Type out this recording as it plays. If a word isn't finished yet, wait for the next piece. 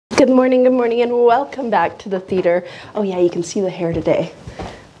Good morning, and welcome back to the theater. Oh yeah, you can see the hair today.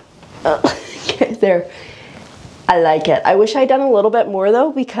 There. I like it. I wish I'd done a little bit more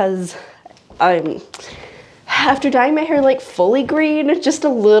though, because after dyeing my hair like fully green, just a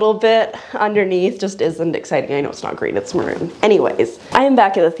little bit underneath just isn't exciting. I know it's not green, it's maroon. Anyways, I am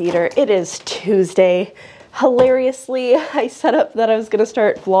back at the theater. It is Tuesday. Hilariously, I set up that I was gonna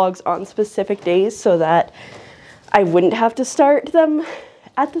start vlogs on specific days so that I wouldn't have to start them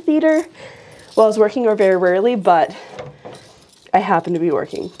at the theater. Well, I was working very rarely, but I happen to be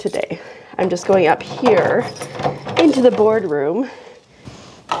working today. I'm just going up here into the boardroom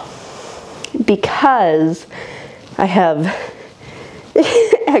because I have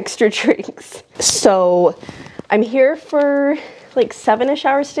extra drinks. So I'm here for like 7-ish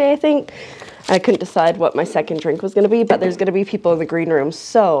hours today, I think. I couldn't decide what my second drink was gonna be, but there's gonna be people in the green room,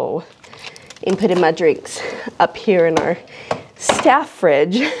 so I'm putting my drinks up here in our staff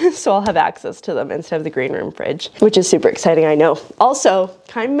fridge, so I'll have access to them instead of the green room fridge, which is super exciting, I know. Also,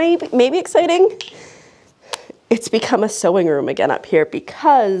 kind of maybe exciting, it's become a sewing room again up here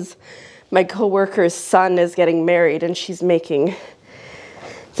because my coworker's son is getting married and she's making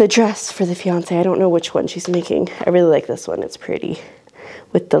the dress for the fiance. I don't know which one she's making. I really like this one, it's pretty,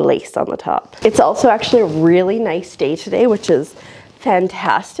 with the lace on the top. It's also actually a really nice day today, which is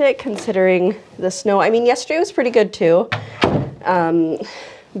fantastic considering the snow. I mean, yesterday was pretty good too.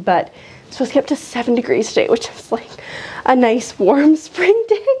 But it's supposed to get up to 7 degrees today, which is like a nice warm spring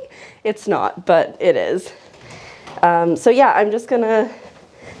day. It's not, but it is. So yeah, I've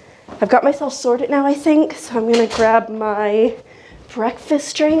got myself sorted now, I think. So I'm gonna grab my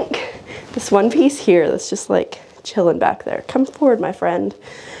breakfast drink. This one piece here that's just like chilling back there. Come forward, my friend.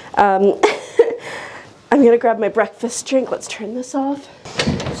 I'm gonna grab my breakfast drink. Let's turn this off.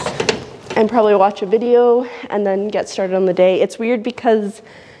 And probably watch a video and then get started on the day. It's weird because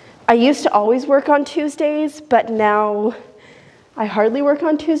I used to always work on Tuesdays, but now I hardly work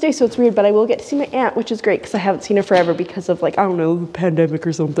on Tuesdays, so it's weird, but I will get to see my aunt, which is great because I haven't seen her forever because of like, I don't know, the pandemic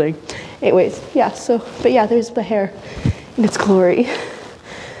or something. Anyways, yeah, but yeah, there's the hair in its glory.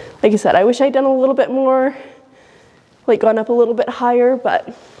 Like I said, I wish I'd done a little bit more, like gone up a little bit higher,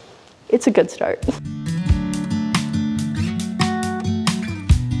 but it's a good start.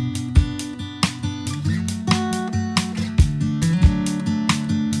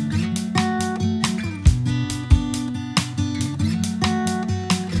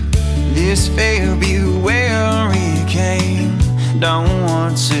 This February came, don't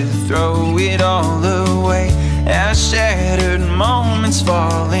want to throw it all away. As shattered moments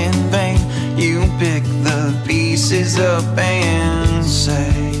fall in vain, you pick the pieces up and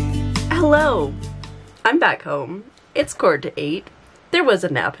say, hello, I'm back home. It's 7:45. There was a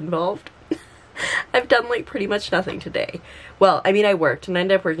nap involved. I've done like pretty much nothing today. Well, I mean, I worked and I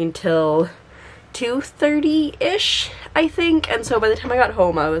ended up working till 2:30-ish, I think, and so by the time I got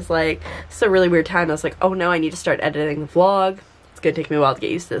home I was like, it's a really weird time. I was like, oh no, I need to start editing the vlog. It's gonna take me a while to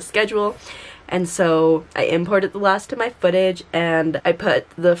get used to the schedule. And so I imported the last of my footage and I put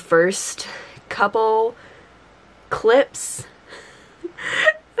the first couple clips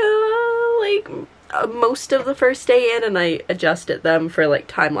most of the first day in, and I adjusted them for like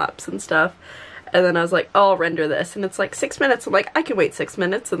time-lapse and stuff. And then I was like, oh, I'll render this, and it's like 6 minutes. I'm like, I can wait 6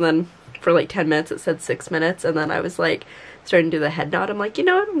 minutes, and then for like 10 minutes it said 6 minutes, and then I was like starting to do the head nod. I'm like, you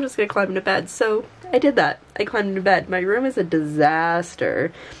know what, I'm just gonna climb into bed. So I did that. I climbed into bed. My room is a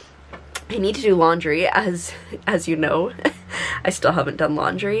disaster. I need to do laundry, as you know. I still haven't done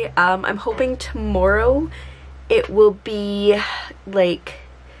laundry. I'm hoping tomorrow it will be like,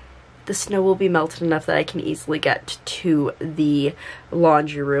 the snow will be melted enough that I can easily get to the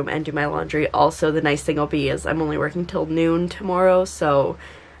laundry room and do my laundry. Also, the nice thing will be is I'm only working till noon tomorrow, so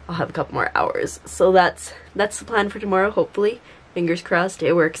I'll have a couple more hours. So that's the plan for tomorrow, hopefully. Fingers crossed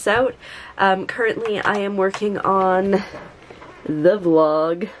it works out. Currently I am working on the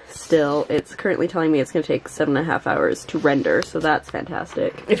vlog still. It's currently telling me it's going to take 7.5 hours to render, so that's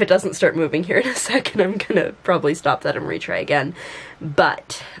fantastic. If it doesn't start moving here in a second, I'm gonna probably stop that and retry again.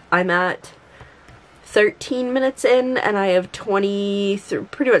 But I'm at 13 minutes in, and I have pretty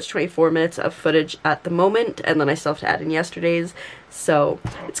much 24 minutes of footage at the moment, and then I still have to add in yesterday's. So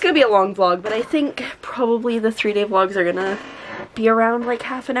it's gonna be a long vlog, but I think probably the 3-day vlogs are gonna be around like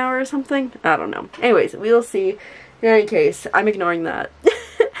half an hour or something. I don't know. Anyways, we'll see. In any case, I'm ignoring that.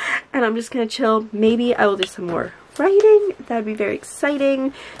 And I'm just gonna chill. Maybe I will do some more writing. That'd be very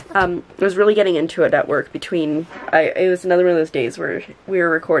exciting. I was really getting into it at work between, it was another one of those days where we were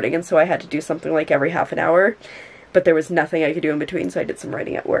recording, and so I had to do something like every half an hour, but there was nothing I could do in between, so I did some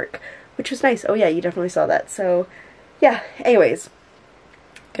writing at work, which was nice. Oh yeah, you definitely saw that. So yeah, anyways,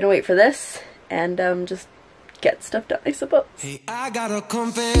 Gonna wait for this and just get stuff done, I suppose. Hey, I got a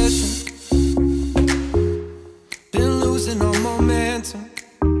confession. Been losing all momentum.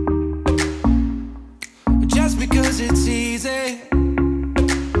 Just because it's easy,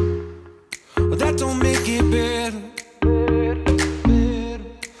 but that don't make it better.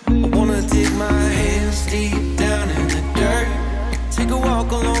 I wanna dig my hands deep down in the dirt. Take a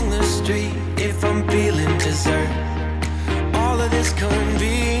walk along the street if I'm feeling dessert. All of this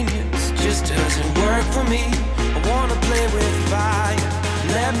convenience just doesn't work for me. I wanna play with fire,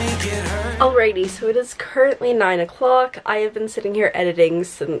 let me get hurt. Alrighty, so it is currently 9 o'clock. I have been sitting here editing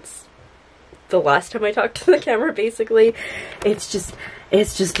since the last time I talked to the camera, basically. It's just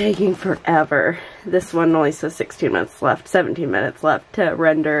taking forever. This one only says 16 minutes left, 17 minutes left to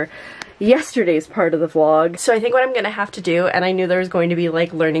render yesterday's part of the vlog. So I think what I'm gonna have to do, and I knew there was going to be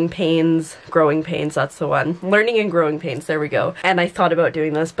like learning pains, growing pains, that's the one. Learning and growing pains, there we go. And I thought about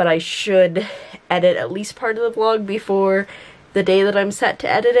doing this, but I should edit at least part of the vlog before the day that I'm set to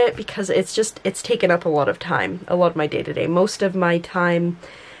edit it, because it's taken up a lot of time, a lot of my day-to-day. Most of my time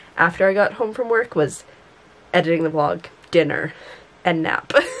after I got home from work was editing the vlog, dinner, and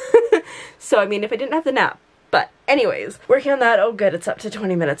nap. So I mean, if I didn't have the nap. But anyways, working on that. Oh good, it's up to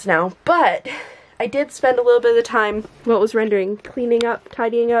 20 minutes now. But I did spend a little bit of the time while it was rendering cleaning up,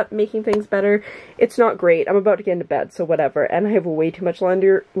 tidying up, making things better. It's not great. I'm about to get into bed, so whatever. And I have way too much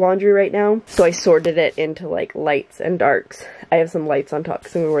laundry right now. So I sorted it into like lights and darks. I have some lights on top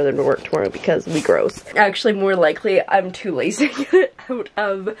because I'm gonna wear them to work tomorrow because we gross. Actually, more likely, I'm too lazy to get it out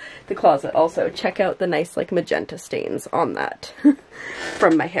of the closet. Also, check out the nice like magenta stains on that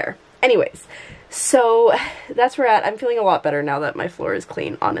from my hair. Anyways. So that's where we're at. I'm feeling a lot better now that my floor is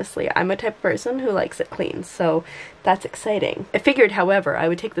clean, honestly. I'm a type of person who likes it clean, so that's exciting. I figured, however, I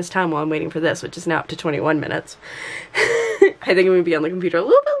would take this time while I'm waiting for this, which is now up to 21 minutes. I think I'm going to be on the computer a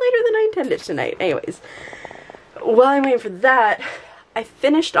little bit later than I intended tonight. Anyways, while I'm waiting for that, I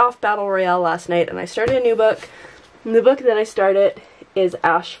finished off Battle Royale last night and I started a new book. And the book that I started is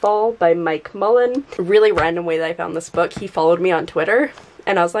Ashfall by Mike Mullen. A really random way that I found this book. He followed me on Twitter.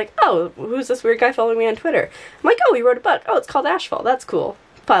 And I was like, oh, who's this weird guy following me on Twitter? I'm like, oh, he wrote a book. Oh, it's called Ashfall. That's cool.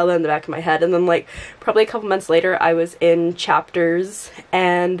 File that in the back of my head. And then, like, probably a couple months later, I was in chapters,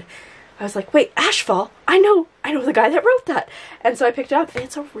 and I was like, wait, Ashfall? I know the guy that wrote that. And so I picked it up, and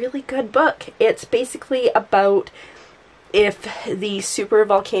it's a really good book. It's basically about if the super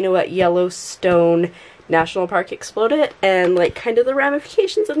volcano at Yellowstone National Park exploded, and like kind of the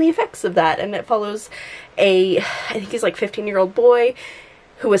ramifications and the effects of that. And it follows I think he's like 15-year-old boy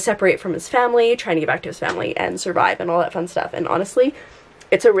who was separated from his family, trying to get back to his family and survive and all that fun stuff. And honestly,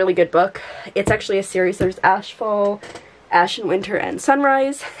 it's a really good book. It's actually a series. There's Ashfall, Ash and Winter, and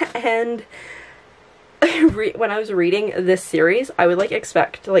Sunrise. And when I was reading this series, I would like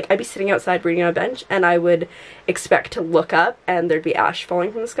expect, like, I'd be sitting outside reading on a bench and I would expect to look up and there'd be ash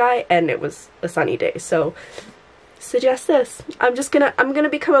falling from the sky, and it was a sunny day. So suggest this. I'm gonna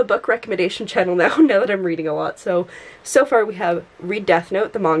become a book recommendation channel now that I'm reading a lot. So far we have read Death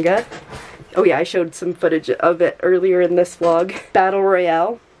Note, the manga. Oh yeah, I showed some footage of it earlier in this vlog. Battle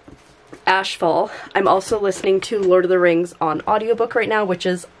Royale, Ashfall. I'm also listening to Lord of the Rings on audiobook right now, which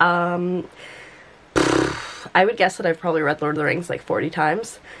is I would guess that I've probably read Lord of the Rings like 40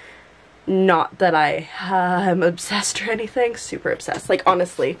 times. Not that I am obsessed or anything. Super obsessed. Like,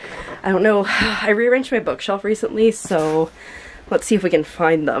 honestly, I don't know. I rearranged my bookshelf recently, so let's see if we can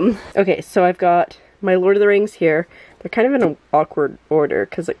find them. Okay, so I've got my Lord of the Rings here. They're kind of in an awkward order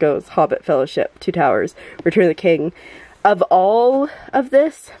because it goes Hobbit, Fellowship, Two Towers, Return of the King. Of all of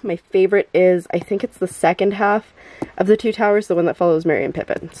this, my favorite is, I think it's the second half of the Two Towers, the one that follows Merry and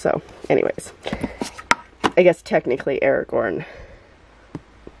Pippin. So, anyways, I guess technically Aragorn,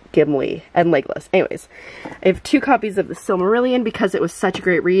 Gimli, and Legolas. Anyways, I have 2 copies of the Silmarillion because it was such a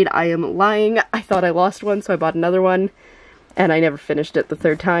great read. I am lying. I thought I lost one, so I bought another one, and I never finished it the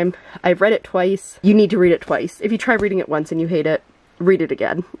 3rd time. I've read it twice. You need to read it twice. If you try reading it once and you hate it, read it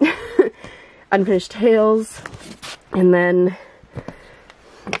again. Unfinished Tales, and then,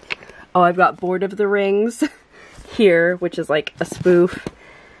 oh, I've got Board of the Rings here, which is like a spoof.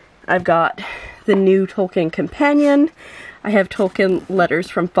 I've got the new Tolkien Companion. I have Tolkien Letters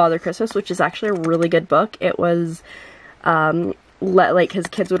from Father Christmas, which is actually a really good book. It was, like, his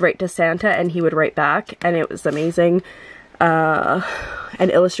kids would write to Santa and he would write back, and it was amazing. An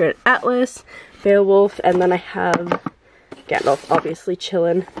Illustrated Atlas, Beowulf, and then I have Gandalf, obviously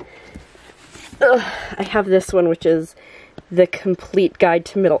chillin'. I have this one, which is The Complete Guide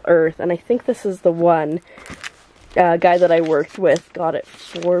to Middle-earth, and I think this is the one guy that I worked with got it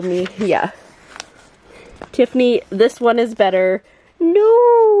for me. Yeah. Tiffany, this one is better.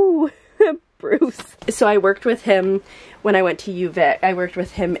 No! Bruce. So I worked with him when I went to UVic. I worked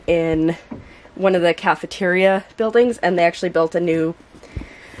with him in one of the cafeteria buildings, and they actually built a new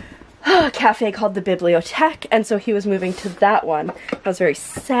cafe called the Bibliothèque, and so he was moving to that one. I was very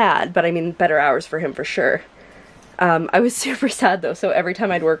sad, but I mean, better hours for him for sure. I was super sad though, so every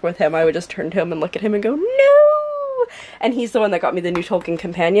time I'd work with him, I would just turn to him and look at him and go, no! And he's the one that got me the new Tolkien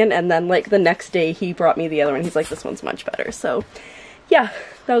companion, and then like the next day he brought me the other one. He's like, this one's much better. So yeah,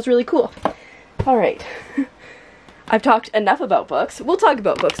 that was really cool. All right. I've talked enough about books. We'll talk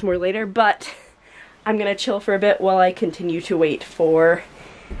about books more later, but I'm gonna chill for a bit while I continue to wait for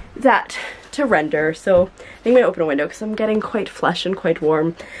that to render. So I think I'm gonna open a window because I'm getting quite flush and quite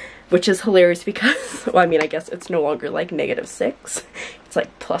warm, which is hilarious because, well, I mean, I guess it's no longer like -6. It's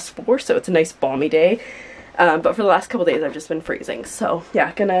like +4, so it's a nice balmy day. But for the last couple days, I've just been freezing. So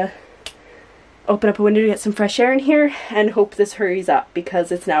yeah, gonna open up a window to get some fresh air in here and hope this hurries up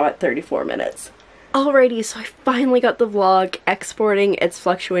because it's now at 34 minutes. Alrighty, so I finally got the vlog exporting. It's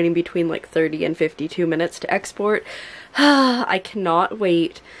fluctuating between like 30 and 52 minutes to export. I cannot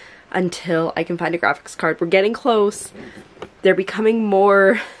wait until I can find a graphics card. We're getting close. They're becoming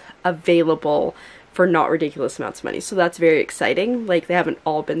more available for not ridiculous amounts of money, so that's very exciting. Like, they haven't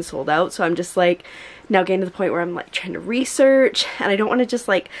all been sold out, so I'm just like now getting to the point where I'm like trying to research, and I don't want to just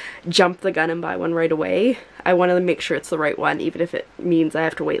like jump the gun and buy one right away. I want to make sure it's the right one, even if it means I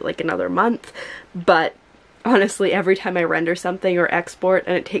have to wait like another month. But honestly, every time I render something or export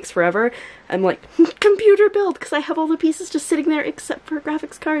and it takes forever, I'm like, computer build, because I have all the pieces just sitting there except for a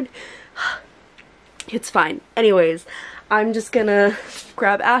graphics card. It's fine. Anyways, I'm just gonna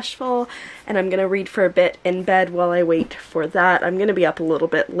grab Ashfall and I'm gonna read for a bit in bed while I wait for that. I'm gonna be up a little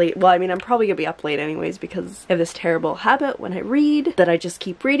bit late. Well, I mean, I'm probably gonna be up late anyways because I have this terrible habit when I read that I just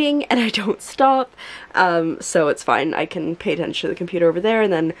keep reading and I don't stop. So it's fine. I can pay attention to the computer over there,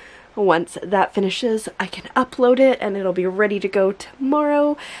 and then once that finishes, I can upload it and it'll be ready to go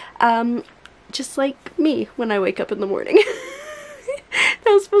tomorrow. Just like me when I wake up in the morning.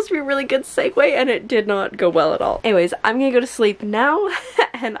 That was supposed to be a really good segue and it did not go well at all. Anyways, I'm gonna go to sleep now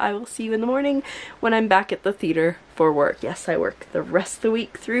and I will see you in the morning when I'm back at the theater for work. Yes, I work the rest of the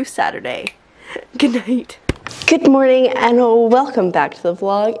week through Saturday. Good night. Good morning and welcome back to the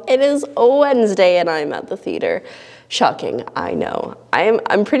vlog. It is Wednesday and I'm at the theater. Shocking, I know.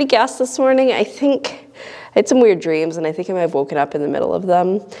 I'm pretty gassed this morning. I think I had some weird dreams and I think I might have woken up in the middle of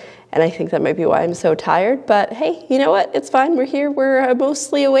them. And I think that might be why I'm so tired, but hey, you know what? It's fine, we're here, we're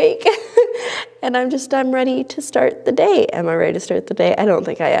mostly awake. And I'm ready to start the day. Am I ready to start the day? I don't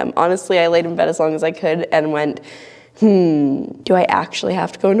think I am. Honestly, I laid in bed as long as I could and went, do I actually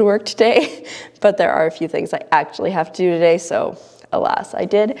have to go into work today? But there are a few things I actually have to do today, so alas, I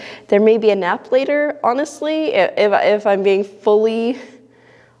did. There may be a nap later, honestly, if I'm being fully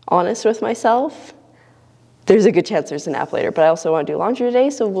honest with myself. There's a good chance there's a nap later, but I also want to do laundry today,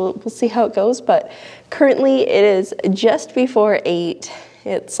 so we'll see how it goes. But currently it is just before 8.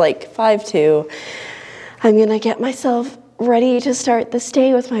 It's like 5:02. I'm gonna get myself ready to start this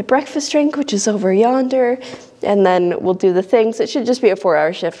day with my breakfast drink, which is over yonder, and then we'll do the things. It should just be a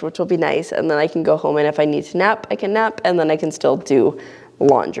 4-hour shift, which will be nice, and then I can go home, and if I need to nap, I can nap, and then I can still do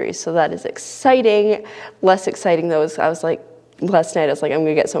laundry. So that is exciting. Less exciting though is I was like, last night I was like, I'm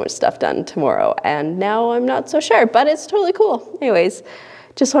gonna get so much stuff done tomorrow, and now I'm not so sure, but it's totally cool. Anyways,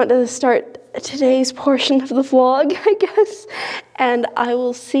 just wanted to start today's portion of the vlog, I guess, and I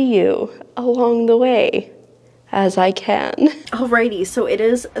will see you along the way as I can. Alrighty, so it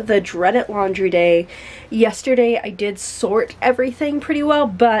is the dreaded laundry day. Yesterday I did sort everything pretty well,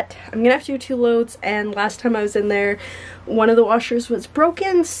 but I'm gonna have to do 2 loads, and last time I was in there, one of the washers was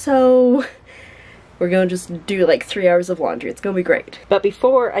broken, so we're gonna just do like 3 hours of laundry. It's gonna be great. But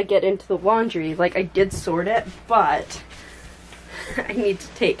before I get into the laundry, like I did sort it, but I need to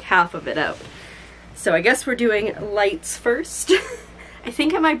take half of it out. So I guess we're doing lights first. I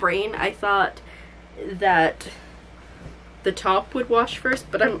think in my brain I thought that the top would wash first,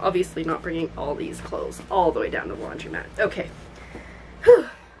 but I'm obviously not bringing all these clothes all the way down to the laundromat. Okay. Whew.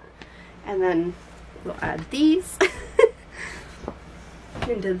 And then we'll add these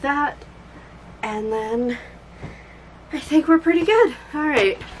into that. And then I think we're pretty good. All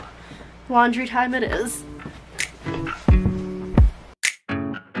right, laundry time it is.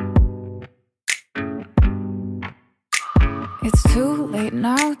 It's too late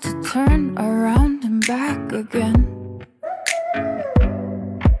now to turn around and back again.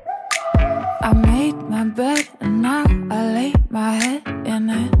 I made my bed and now I lay my head in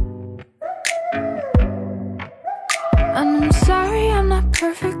it. And I'm sorry I'm not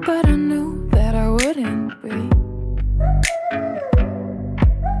perfect, but I knew that I wouldn't be.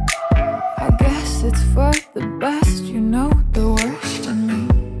 for the best, you know the worst in me.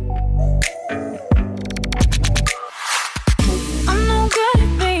 I'm no good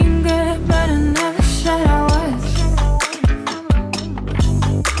at being good, but I never said I was.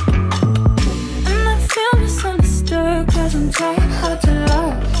 And I feel misunderstood, cause I'm trying hard to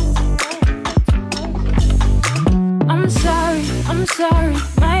love. I'm sorry,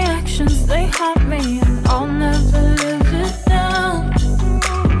 my actions, they haunt me, and I'll never live it down.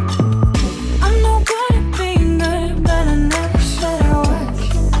 I'm no good at being good, but I never said I was.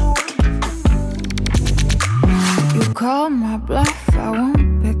 You call my bluff, I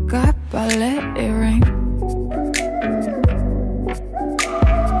won't pick up, I let it ring.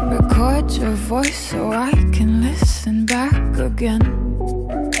 Record your voice so I can listen back again.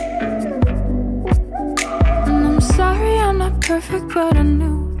 Sorry, I'm not perfect, but I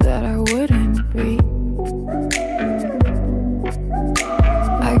knew that I wouldn't be.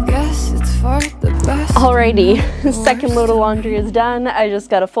 I guess it's for the best. Alrighty, second load of laundry is done. I just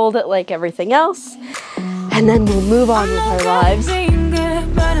gotta fold it like everything else, and then we'll move on with our lives.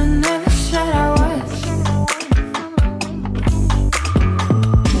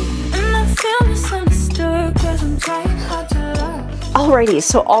 Alrighty,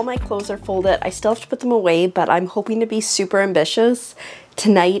 so all my clothes are folded. I still have to put them away, but I'm hoping to be super ambitious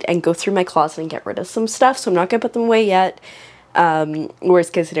tonight and go through my closet and get rid of some stuff. So I'm not gonna put them away yet.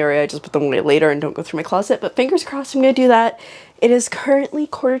 Worst case scenario, I just put them away later and don't go through my closet, but fingers crossed I'm gonna do that. It is currently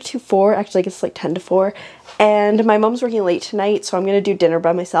 3:45, actually I guess it's like 10 to 4, and my mom's working late tonight, so I'm gonna do dinner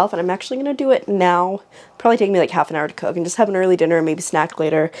by myself, and I'm actually gonna do it now. Probably take me like half an hour to cook and just have an early dinner and maybe snack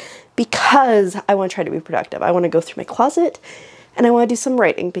later, because I want to try to be productive. I want to go through my closet and I want to do some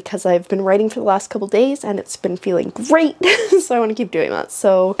writing, because I've been writing for the last couple days and it's been feeling great. So I want to keep doing that.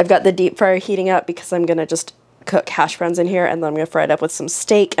 So I've got the deep fryer heating up because I'm gonna just cook hash browns in here, and then I'm gonna fry it up with some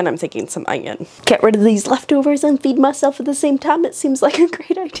steak, and I'm thinking some onion. Get rid of these leftovers and feed myself at the same time. It seems like a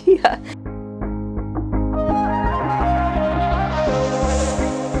great idea.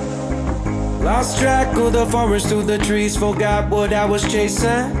 Lost track of the forest through the trees, forgot what I was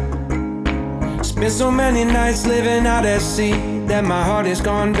chasing. Spent so many nights living out at sea that my heart is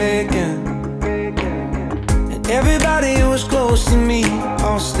gone vacant. And everybody who was close to me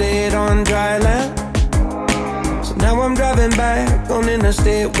all stayed on dry land. So now I'm driving back on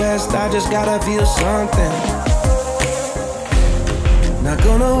Interstate West, I just gotta feel something. Not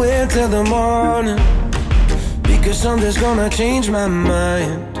gonna wait till the morning, because something's gonna change my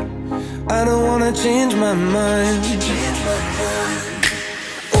mind. I don't wanna change my mind.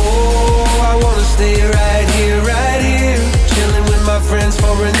 Oh, I wanna stay right here, chilling with my friends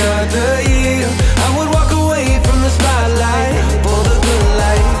for another year. I would walk away from the spotlight for the good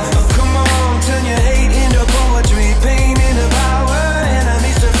life. Oh, come on, turn your hate into poetry, pain into power,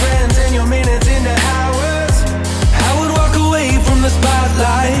 enemies to friends and your minutes into hours. I would walk away from the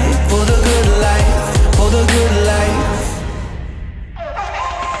spotlight for the good life, for the good life.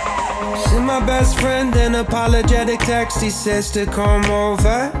 Send my best friend an apologetic text, he says to come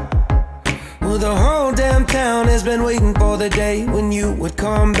over. Well, the whole damn town has been waiting for the day when you would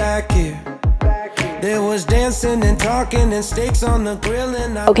come back here. There was dancing and talking and steaks on the grill,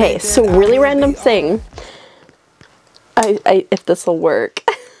 and okay, so really random thing. If this will work.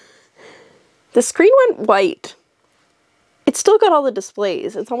 The screen went white. It's still got all the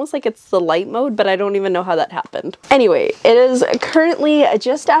displays. It's almost like it's the light mode, but I don't even know how that happened. Anyway, it is currently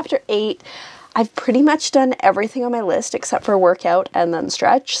just after 8. I've pretty much done everything on my list except for workout and then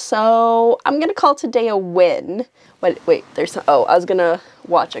stretch, so I'm gonna call today a win. Wait, there's some, oh, I was gonna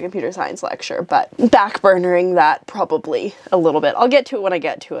watch a computer science lecture, but backburnering that probably a little bit. I'll get to it when I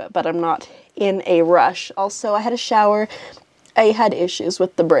get to it, but I'm not in a rush. Also, I had a shower. I had issues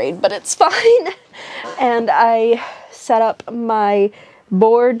with the braid, but it's fine. And I set up my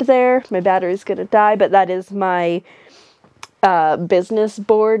board there. My battery's gonna die, but that is my business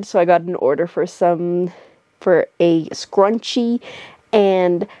board. So I got an order for a scrunchie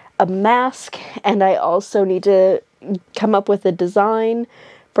and a mask, and I also need to come up with a design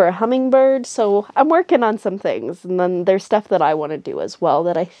for a hummingbird. So I'm working on some things, and then there's stuff that I want to do as well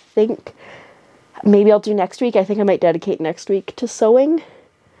that I think maybe I'll do next week. I think I might dedicate next week to sewing.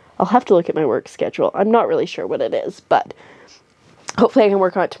 I'll have to look at my work schedule. I'm not really sure what it is, but hopefully I can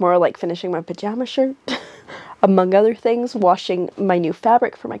work on it tomorrow, like finishing my pajama shirt, among other things, washing my new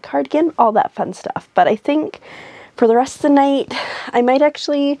fabric for my cardigan, all that fun stuff. But I think for the rest of the night, I might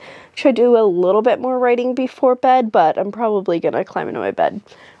actually try to do a little bit more writing before bed, but I'm probably gonna climb into my bed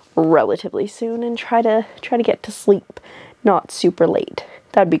relatively soon and try to get to sleep not super late.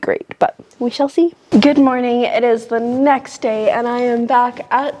 That'd be great, but we shall see. Good morning. It is the next day and I am back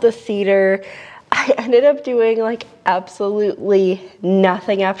at the theater. I ended up doing like absolutely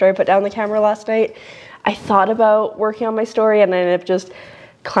nothing after I put down the camera last night. I thought about working on my story and I ended up just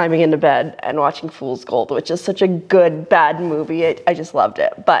climbing into bed and watching Fool's Gold, which is such a good, bad movie. I just loved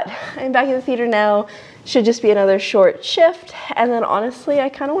it. But I'm back in the theater now. Should just be another short shift. And then honestly, I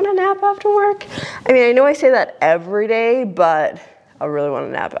kind of want a nap after work. I mean, I know I say that every day, but I really want a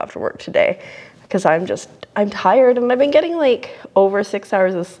nap after work today because I'm tired and I've been getting like over 6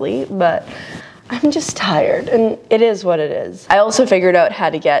 hours of sleep, but I'm just tired and it is what it is. I also figured out how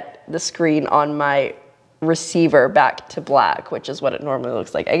to get the screen on my receiver back to black, which is what it normally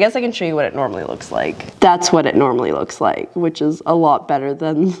looks like. I guess I can show you what it normally looks like. That's what it normally looks like, which is a lot better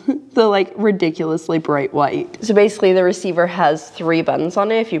than the like ridiculously bright white. So basically the receiver has 3 buttons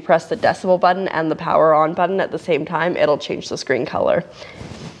on it. If you press the decibel button and the power on button at the same time, it'll change the screen color.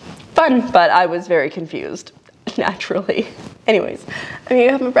 Fun, but I was very confused, naturally. Anyways, I'm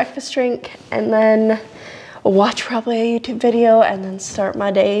gonna have my breakfast drink and then watch probably a YouTube video and then start my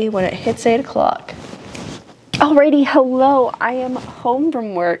day when it hits 8 o'clock. Alrighty, hello, I am home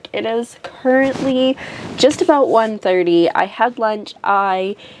from work. It is currently just about 1:30. I had lunch.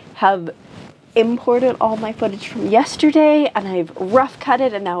 I have imported all my footage from yesterday and I've rough cut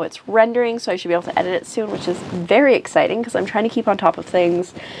it and now it's rendering, so I should be able to edit it soon, which is very exciting because I'm trying to keep on top of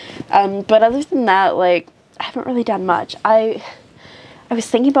things. But other than that, like, I haven't really done much. I was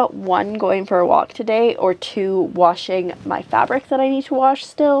thinking about 1, going for a walk today, or 2, washing my fabric that I need to wash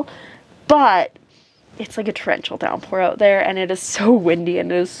still, but it's like a torrential downpour out there and it is so windy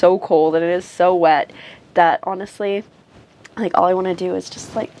and it is so cold and it is so wet that honestly, like, all I want to do is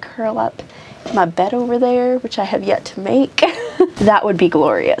just like curl up in my bed over there, which I have yet to make. That would be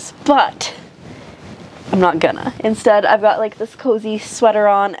glorious, but I'm not gonna. Instead, I've got like this cozy sweater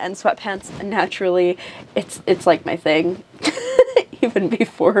on and sweatpants, and naturally it's like my thing. Even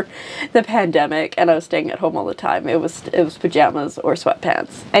before the pandemic and I was staying at home all the time, it was pajamas or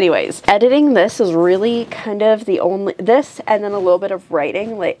sweatpants. Anyways, editing this is really kind of the only, this and then a little bit of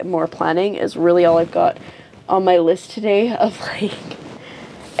writing, like more planning, is really all I've got on my list today of like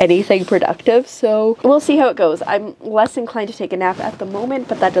anything productive. So we'll see how it goes. I'm less inclined to take a nap at the moment,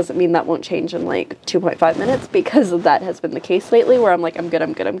 but that doesn't mean that won't change in like 2.5 minutes, because that has been the case lately, where I'm like, I'm good,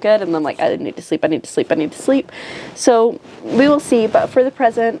 and then I'm like, I need to sleep. So we will see, but for the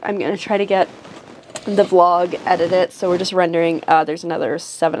present, I'm gonna try to get the vlog edited. So we're just rendering, there's another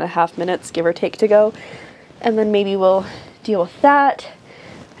 7.5 minutes, give or take, to go. And then maybe we'll deal with that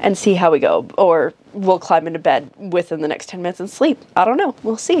and see how we go, or we'll climb into bed within the next 10 minutes and sleep. I don't know,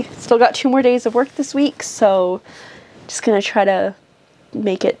 we'll see. Still got 2 more days of work this week, so just gonna try to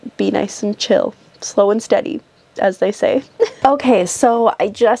make it be nice and chill, slow and steady, as they say. Okay, so I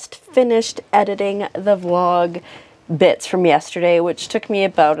just finished editing the vlog bits from yesterday, which took me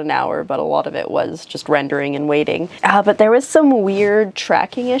about an hour, but a lot of it was just rendering and waiting. But there was some weird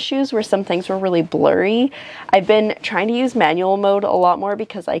tracking issues where some things were really blurry. I've been trying to use manual mode a lot more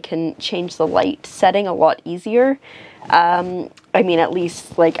because I can change the light setting a lot easier. I mean, at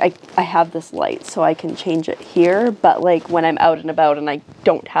least like I have this light, so I can change it here, but like when I'm out and about and I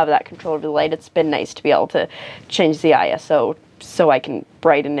don't have that control over the light, it's been nice to be able to change the ISO so I can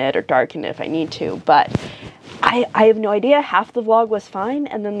brighten it or darken it if I need to. But I have no idea. Half the vlog was fine,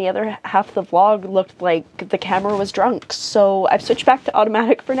 and then the other half of the vlog looked like the camera was drunk. So I've switched back to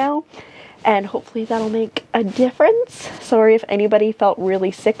automatic for now, and hopefully that'll make a difference. Sorry if anybody felt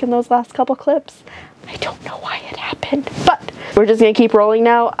really sick in those last couple clips. I don't know why it happened, but we're just gonna keep rolling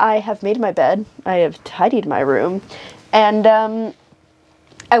now. I have made my bed. I have tidied my room, and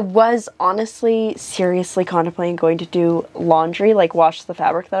I was honestly, seriously contemplating going to do laundry, like wash the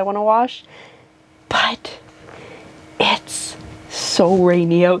fabric that I want to wash, but it's so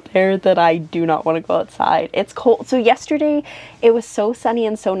rainy out there that I do not want to go outside. It's cold. So yesterday it was so sunny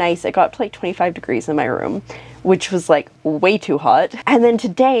and so nice. It got up to like 25 degrees in my room, which was like way too hot. And then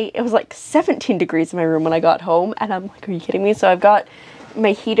today it was like 17 degrees in my room when I got home, and I'm like, are you kidding me? So I've got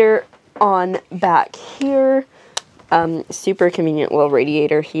my heater on back here. Super convenient little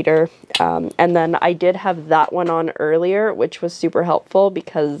radiator heater. And then I did have that one on earlier, which was super helpful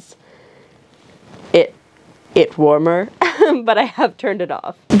because it's warmer, but I have turned it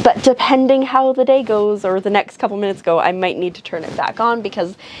off. But depending how the day goes or the next couple minutes go, I might need to turn it back on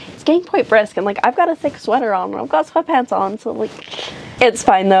because it's getting quite brisk, and like I've got a thick sweater on and I've got sweatpants on, so like it's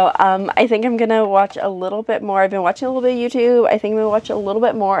fine though. I think I'm gonna watch a little bit more. I've been watching a little bit of YouTube. I think I'm gonna watch a little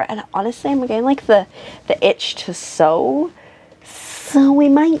bit more, and honestly I'm getting like the itch to sew, so we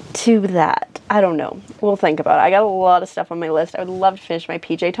might do that. I don't know, we'll think about it. I got a lot of stuff on my list. I would love to finish my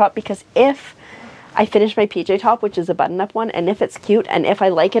PJ top, because if I finished my PJ top, which is a button-up one, and if it's cute, and if I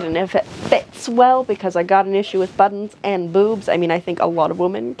like it, and if it fits well, because I got an issue with buttons and boobs, I mean, I think a lot of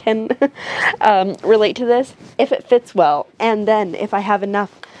women can relate to this, if it fits well, and then if I have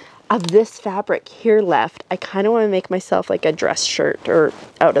enough of this fabric here left, I kind of want to make myself like a dress shirt or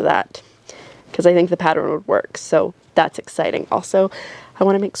out of that, because I think the pattern would work, so that's exciting. Also, I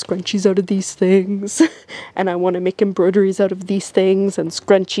want to make scrunchies out of these things, and I want to make embroideries out of these things, and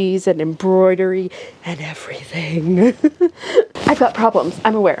scrunchies and embroidery and everything. I've got problems,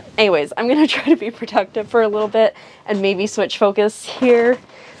 I'm aware. Anyways, I'm gonna try to be productive for a little bit and maybe switch focus here.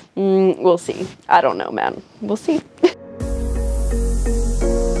 We'll see. I don't know, man. We'll see.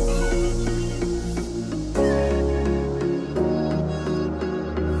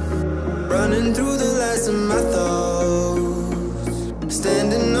 Running through the last of my thoughts,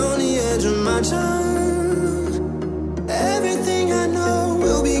 standing on the edge of my time. Everything I know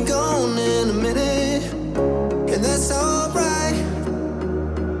will be gone in a minute, and that's alright.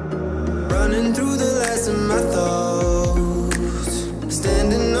 Running through the last of my thoughts,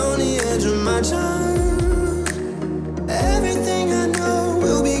 standing on the edge of my time. Everything I know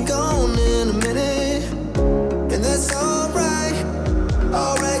will be gone in a minute, and that's alright.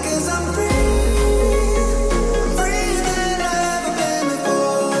 Alright, 'cause I'm free.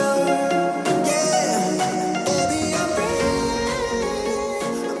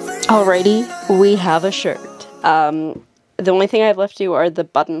 Alrighty, we have a shirt. The only thing I have left to do are the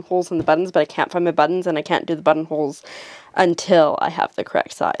buttonholes and the buttons, but I can't find my buttons and I can't do the buttonholes until I have the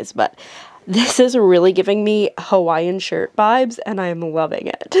correct size. But this is really giving me Hawaiian shirt vibes and I am loving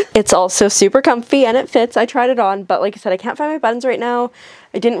it. It's also super comfy and it fits. I tried it on, but like I said, I can't find my buttons right now.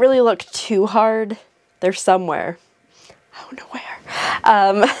 I didn't really look too hard. They're somewhere. I don't know where.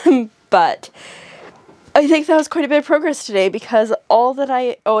 But I think that was quite a bit of progress today because all that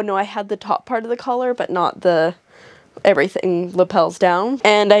oh no, I had the top part of the collar, but not the everything lapels down.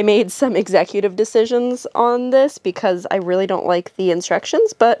 And I made some executive decisions on this because I really don't like the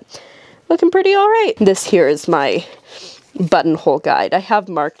instructions, but looking pretty alright. This here is my buttonhole guide. I have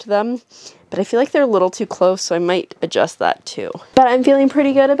marked them, but I feel like they're a little too close, so I might adjust that too. But I'm feeling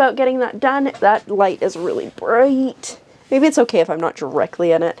pretty good about getting that done. That light is really bright. Maybe it's okay if I'm not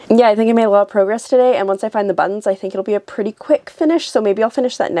directly in it. Yeah, I think I made a lot of progress today, and once I find the buttons, I think it'll be a pretty quick finish, so maybe I'll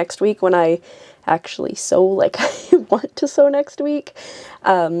finish that next week when I actually sew like I want to sew next week.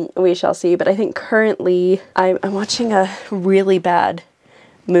 We shall see, but I think currently I'm watching a really bad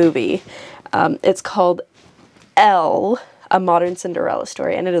movie. It's called Elle, A Modern Cinderella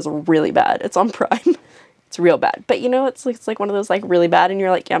Story, and it is really bad. It's on Prime. It's real bad. But you know, it's like one of those like really bad and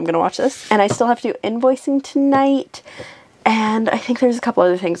you're like, yeah, I'm gonna watch this. And I still have to do invoicing tonight. And I think there's a couple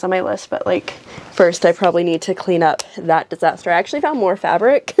other things on my list, but like first I probably need to clean up that disaster. I actually found more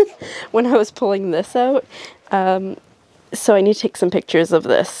fabric when I was pulling this out. So I need to take some pictures of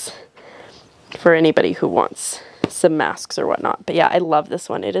this for anybody who wants some masks or whatnot. But yeah, I love this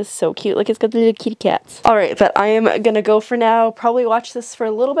one. It is so cute. Like, it's got the little kitty cats. Alright, but I am gonna go for now. Probably watch this for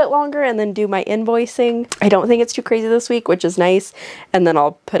a little bit longer and then do my invoicing. I don't think it's too crazy this week, which is nice. And then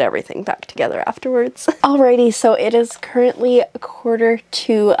I'll put everything back together afterwards. Alrighty, so it is currently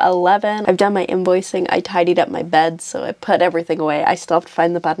 11:45. I've done my invoicing. I tidied up my bed, so I put everything away. I still have to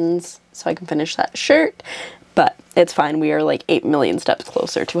find the buttons so I can finish that shirt. But it's fine. We are like 8 million steps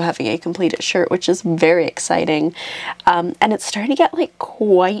closer to having a completed shirt, which is very exciting. And it's starting to get like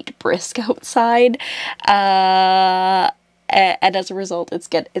quite brisk outside. And as a result,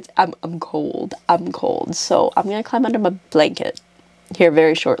 I'm cold. I'm cold. So I'm gonna climb under my blanket here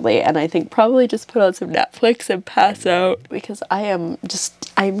very shortly, and I think probably just put on some Netflix and pass out because I'm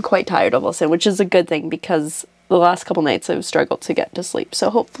quite tired almost, which is a good thing because the last couple nights I've struggled to get to sleep. So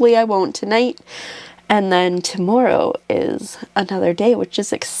hopefully I won't tonight. And then tomorrow is another day, which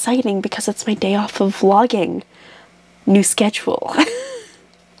is exciting because it's my day off of vlogging. New schedule.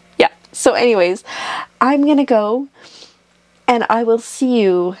 Yeah, so anyways, I'm gonna go and I will see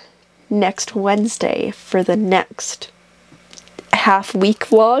you next Wednesday for the next half-week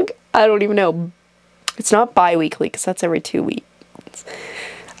vlog. I don't even know. It's not bi-weekly because that's every 2 weeks.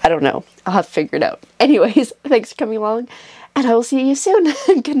 I don't know. I'll have to figure it out. Anyways, thanks for coming along and I will see you soon.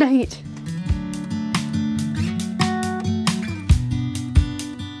 Good night.